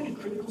 Avoid a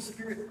critical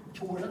spirit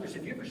toward others.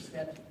 Have you ever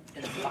stepped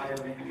in a fire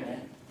ant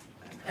bed?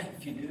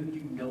 If you do,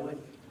 you know it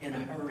in a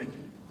hurry.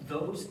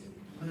 Those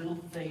little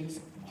things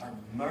are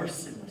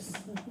merciless.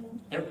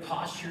 Their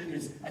posture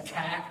is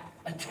attack,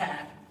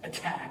 attack,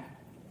 attack.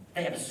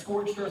 They have a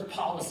scorched earth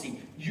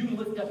policy. You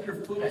lift up your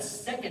foot a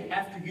second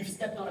after you've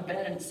stepped on a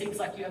bed and it seems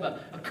like you have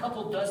a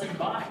couple dozen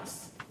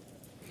bites.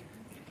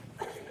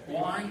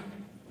 Why?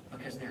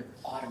 Because their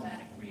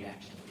automatic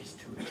reaction is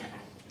to attack.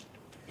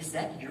 Is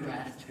that your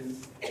attitude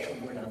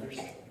toward others?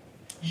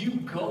 You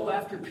go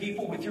after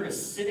people with your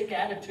acidic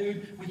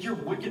attitude, with your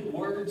wicked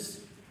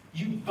words.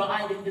 You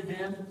bite into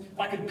them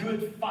like a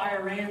good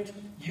fire ant.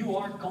 You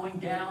aren't going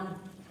down.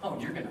 Oh,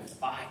 you're going to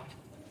fight.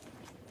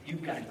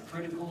 You've got a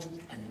critical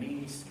and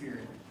mean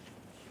spirit,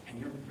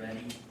 and you're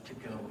ready to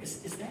go. Is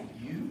that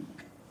you?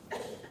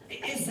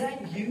 Is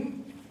that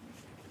you?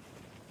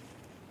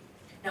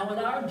 Now, in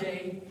our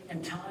day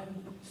and time,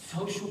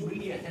 social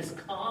media has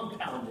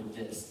compounded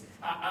this.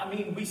 I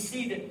mean, we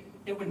see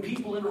that when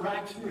people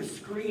interact through a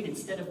screen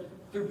instead of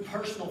through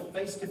personal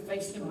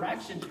face-to-face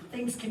interaction,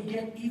 things can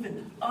get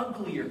even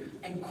uglier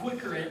and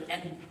quicker.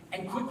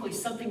 And quickly,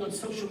 something on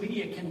social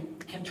media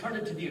can turn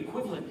into the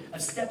equivalent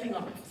of stepping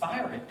on a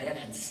fire ant bed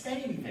and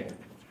staying there.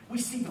 We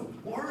see the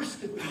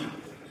worst of people.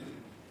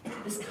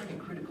 This kind of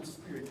critical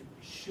spirit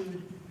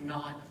should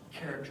not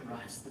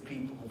characterize the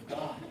people of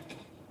God.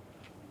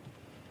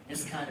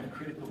 This kind of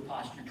critical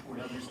posture toward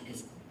others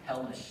is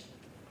hellish.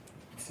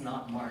 It's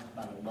not marked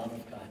by the love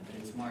of God, but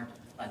it's marked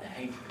by the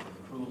hatred,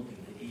 the cruelty,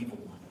 the evil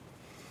one.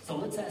 So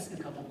let's ask a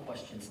couple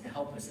questions to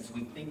help us as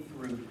we think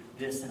through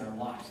this in our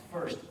lives.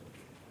 First,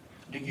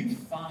 do you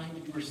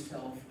find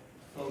yourself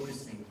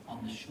focusing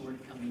on the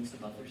shortcomings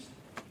of others?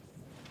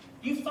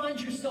 Do you find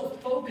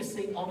yourself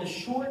focusing on the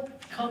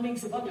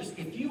shortcomings of others?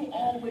 If you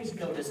always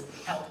notice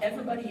how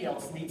everybody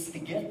else needs to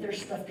get their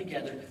stuff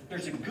together,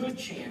 there's a good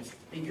chance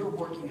that you're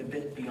working a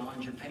bit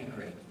beyond your pay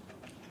grade.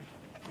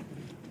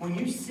 When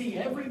you see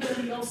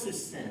everybody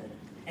else's sin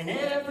and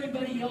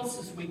everybody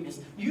else's weakness,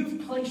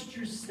 you've placed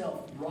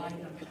yourself right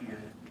up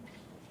here.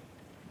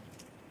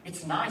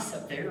 It's nice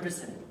up there,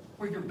 isn't it?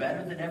 Where you're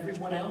better than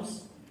everyone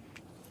else.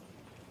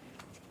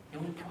 The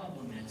only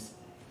problem is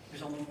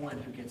there's only one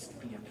who gets to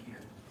be up here.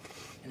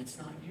 And it's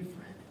not you,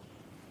 friend.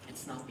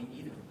 It's not me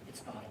either. It's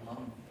God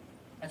alone.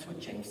 That's what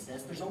James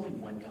says. There's only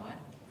one God.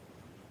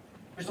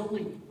 There's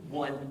only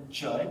one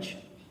judge.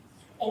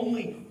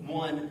 Only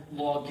one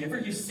lawgiver.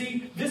 You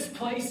see, this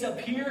place up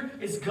here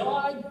is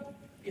God.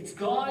 It's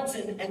God's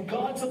and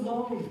God's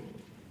alone.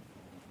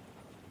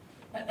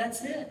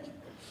 That's it.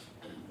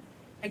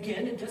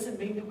 Again, it doesn't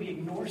mean that we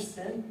ignore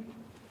sin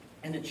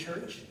in the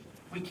church.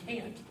 We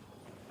can't.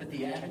 But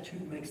the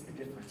attitude makes the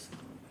difference.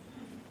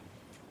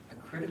 A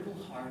critical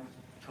heart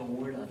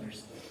toward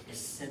others is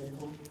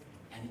sinful,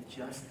 and it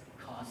just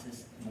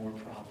causes more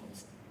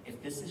problems.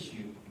 If this is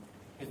you,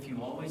 if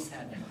you always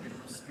have that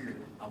critical spirit,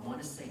 I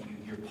want to say to you,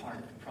 you're part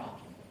of the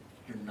problem.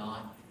 You're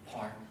not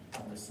part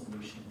of the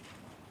solution.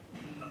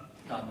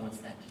 God wants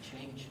that to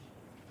change.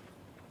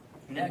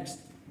 Next,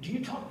 do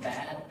you talk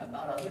bad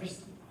about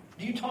others?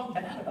 Do you talk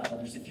bad about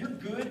others? If you're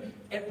good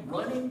at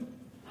running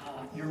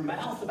your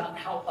mouth about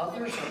how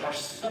others are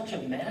such a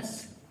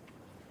mess,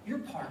 you're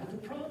part of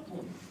the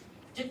problem.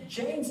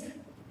 James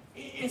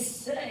is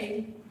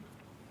saying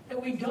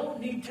that we don't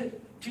need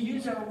to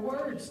use our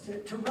words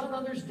to run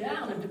others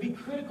down and to be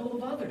critical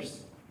of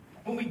others.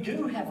 When we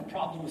do have a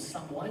problem with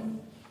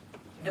someone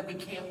that we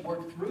can't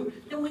work through,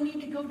 then we need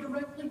to go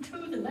directly to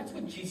them. That's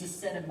what Jesus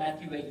said in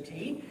Matthew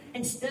 18.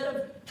 Instead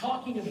of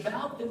talking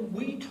about them,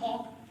 we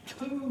talk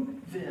to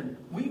them.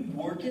 We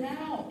work it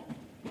out.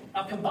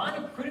 Now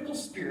combine a critical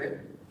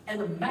spirit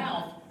and a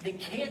mouth that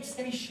can't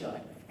stay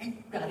shut, and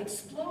you've got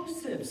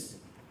explosives.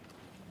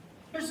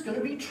 There's going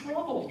to be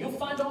trouble. You'll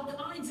find all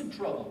kinds of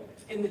trouble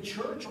in the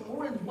church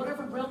or in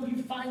whatever realm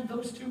you find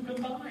those two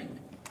combined.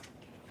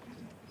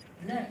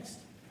 Next,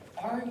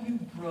 are you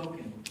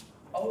broken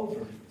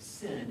over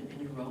sin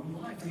in your own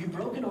life? Are you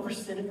broken over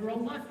sin in your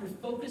own life? Your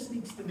focus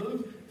needs to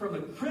move from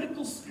a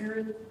critical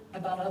spirit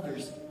about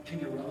others to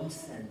your own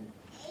sin.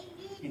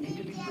 You need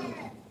to be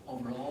broken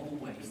over all the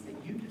ways that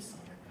you dishonor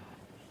God,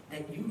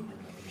 that you hurt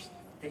others,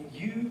 that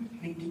you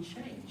need to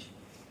change.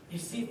 You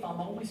see, if I'm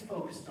always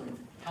focused on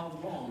how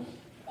wrong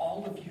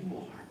all of you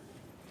are,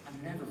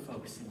 I'm never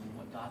focusing on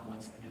what God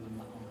wants to do in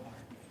my own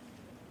heart.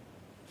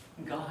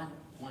 God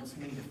wants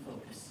me to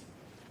focus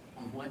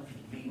on what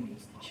in me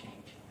needs to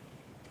change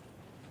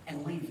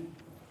and leave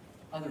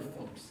other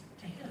folks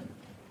to Him.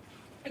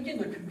 Again,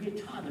 there could be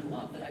a time in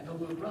love that I go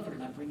to a brother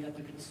and I bring up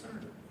a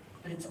concern,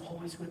 but it's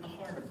always with the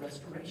heart of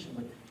restoration,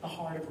 with the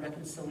heart of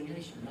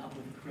reconciliation, not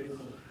with a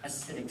critical,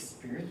 acidic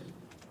spirit.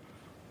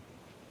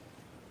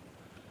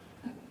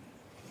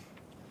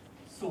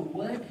 So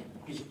what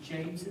is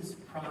James's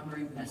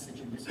primary message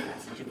in this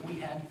passage? If we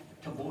had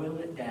to boil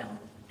it down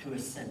to a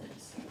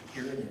sentence,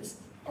 here it is.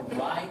 A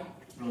right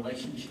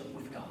relationship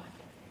with God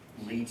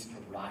leads to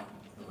right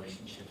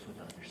relationships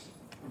with others.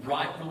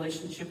 Right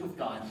relationship with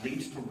God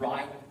leads to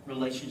right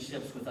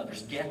relationships with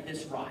others. Get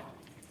this right,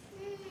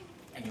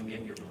 and you'll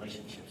get your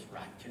relationships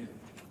right too.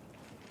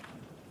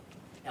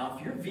 Now,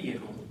 if your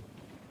vehicle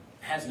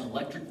has an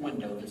electric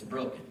window that's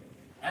broken,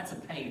 that's a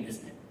pain,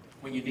 isn't it?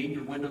 When you need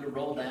your window to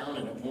roll down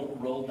and it won't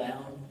roll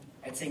down,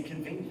 it's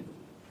inconvenient.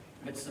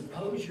 But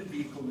suppose your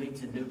vehicle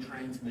needs a new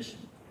transmission.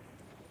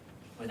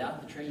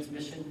 Without the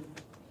transmission,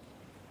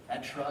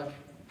 that truck,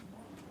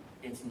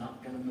 it's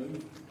not going to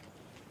move.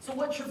 So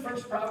what's your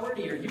first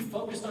priority? Are you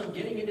focused on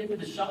getting it into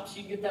the shop so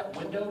you get that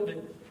window that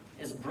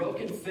is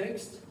broken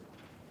fixed?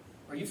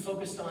 Or are you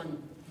focused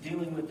on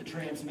dealing with the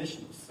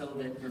transmission so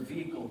that your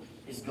vehicle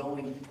is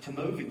going to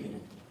move again?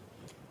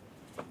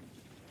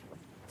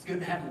 It's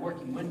good to have a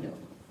working window,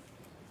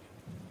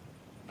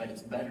 but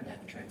it's better to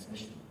have a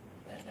transmission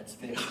that's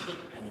fixed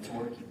and it's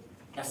working.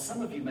 Now,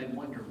 some of you may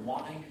wonder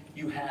why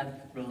you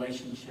have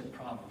relationship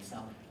problems.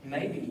 Now,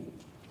 maybe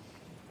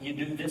you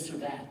do this or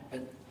that,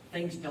 but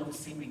things don't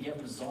seem to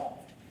get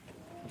resolved.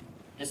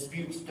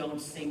 Disputes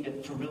don't seem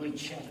to really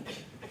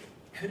change.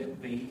 Could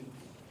it be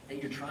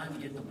that you're trying to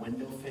get the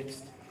window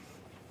fixed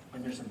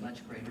when there's a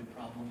much greater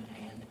problem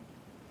at hand?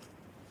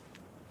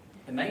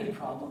 The main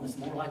problem is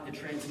more like the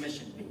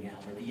transmission being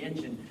out or the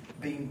engine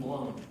being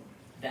blown.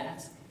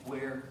 That's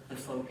where the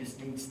focus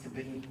needs to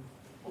be.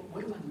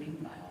 What do I mean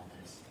by all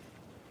this?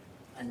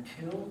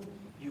 Until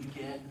you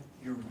get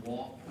your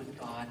walk with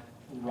God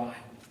right,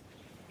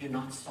 you're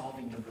not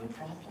solving the real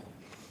problem.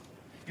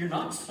 You're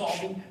not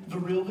solving the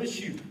real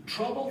issue.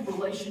 Troubled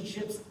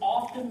relationships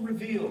often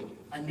reveal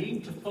a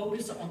need to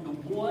focus on the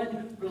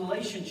one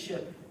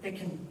relationship that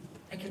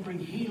can bring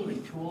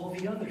healing to all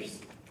the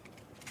others.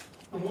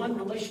 The one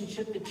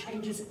relationship that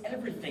changes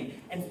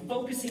everything. And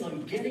focusing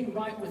on getting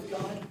right with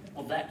God,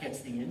 well, that gets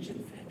the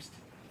engine fixed.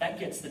 That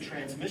gets the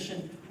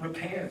transmission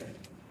repaired.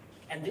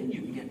 And then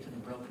you can get to the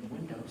broken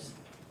windows.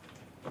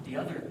 The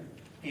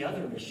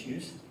other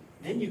issues,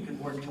 then you can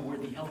work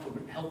toward the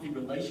healthy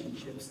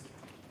relationships.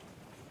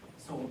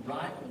 So a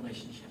right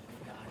relationship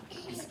with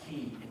God is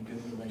key in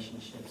good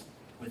relationships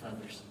with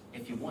others.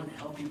 If you want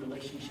healthy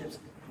relationships,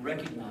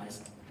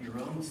 recognize your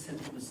own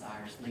sinful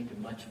desires lead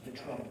to much of the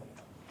trouble.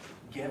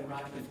 Get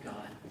right with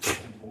God and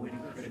avoid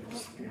a critical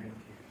spirit.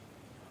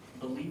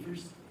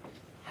 Believers,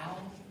 how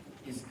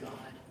is God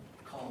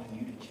calling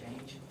you to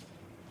change?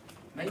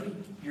 Maybe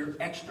you're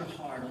extra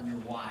hard on your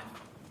wife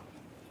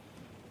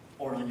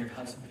or on your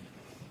husband.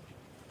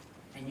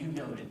 And you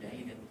know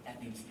today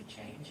that needs to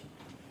change.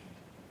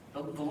 The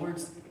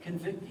Lord's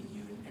convicting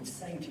you and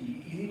saying to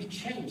you, you need to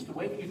change the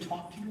way that you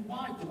talk to your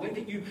wife, the way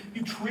that you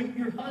treat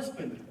your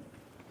husband.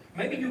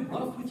 Maybe you're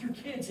rough with your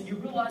kids and you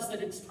realize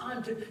that it's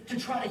time to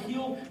try to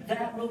heal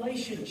that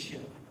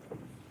relationship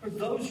or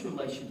those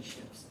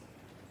relationships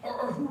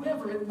or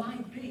whoever it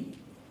might be.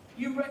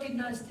 You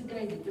recognize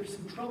today that there's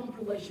some troubled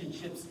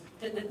relationships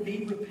that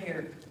need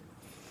repaired.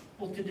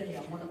 Well, today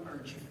I want to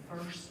urge you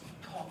first,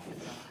 talk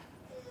with God.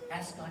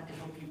 Ask God to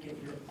help you get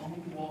your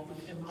own walk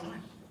with Him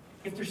right.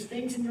 If there's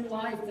things in your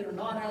life that are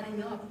not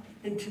adding up,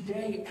 then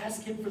today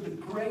ask Him for the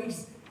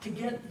grace to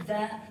get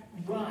that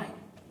right.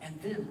 And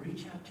then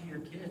reach out to your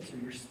kids or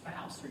your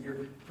spouse or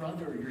your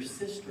brother or your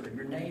sister or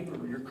your neighbor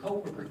or your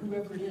coworker,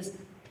 whoever it is,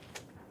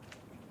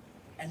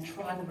 and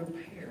try to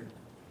repair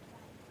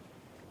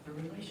the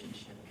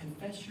relationship.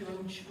 Confess your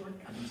own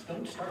shortcomings.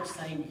 Don't start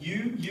saying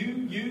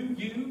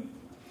you.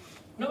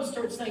 No,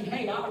 start saying,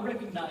 hey, I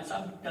recognize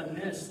I've done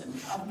this and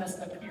I've messed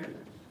up here.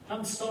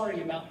 I'm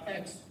sorry about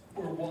X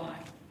or Y.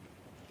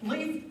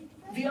 Leave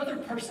the other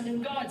person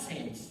in God's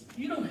hands.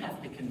 You don't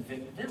have to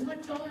convict them.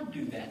 Let God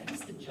do that.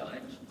 He's the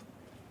judge.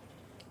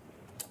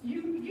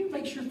 You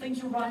make sure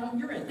things are right on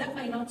your end. That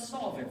may not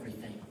solve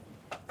everything.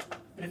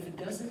 But if it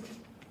doesn't,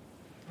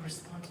 the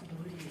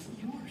responsibility is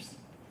yours.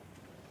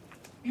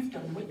 You've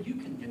done what you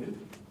can do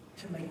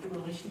to make the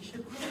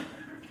relationship right.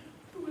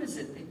 Who is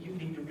it that you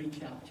need to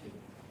reach out to?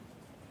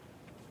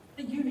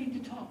 That you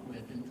need to talk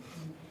with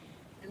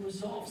and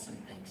resolve some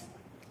things?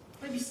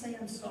 Maybe say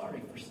I'm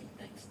sorry for some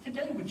things.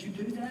 Today, would you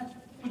do that?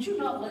 Would you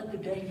not let the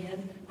day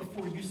end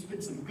before you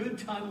spend some good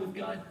time with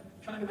God,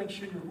 trying to make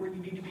sure you're where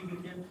you need to be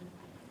with Him?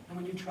 And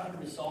when you try to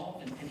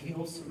resolve and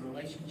heal some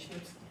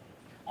relationships?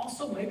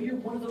 Also, maybe you're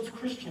one of those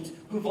Christians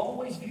who've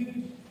always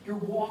viewed your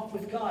walk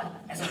with God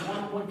as a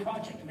one-on-one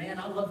project. Man,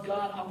 I love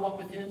God. I walk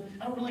with Him.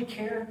 I don't really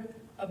care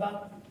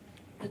about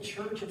the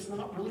church. It's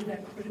not really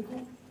that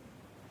critical.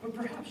 But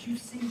perhaps you've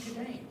seen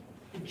today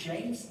that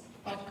James,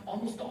 like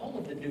almost all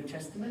of the New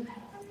Testament,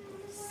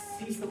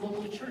 sees the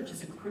local church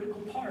as a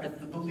critical part of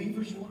the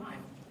believer's life.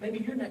 Maybe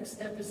your next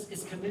step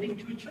is committing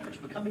to a church,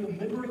 becoming a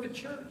member of a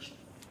church.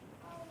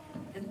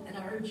 And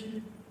I urge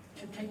you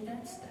to take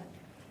that step.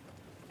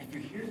 If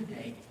you're here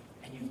today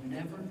and you've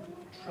never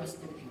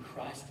trusted in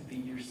Christ to be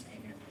your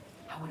Savior,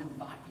 I would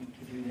invite you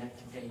to do that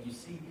today. You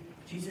see,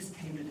 Jesus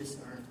came to this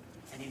earth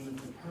and He lived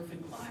a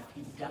perfect life.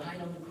 He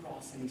died on the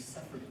cross and He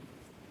suffered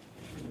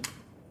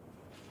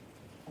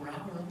for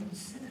our own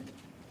sin.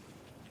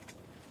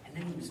 And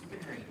then He was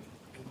buried.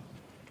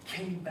 He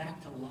came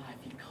back to life.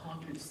 He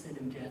conquered sin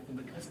and death.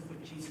 And because of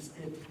what Jesus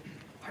did,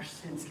 our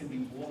sins can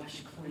be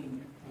washed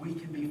clean. We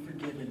can be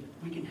forgiven.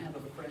 We can have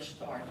a fresh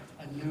start,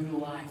 a new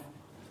life.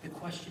 The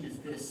question is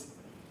this: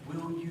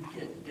 will you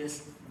get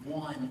this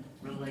one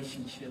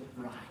relationship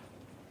right?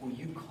 Will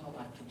you call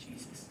out to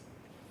Jesus?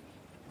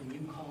 When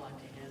you call out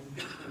to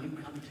him, when you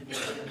come to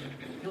know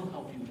him, he'll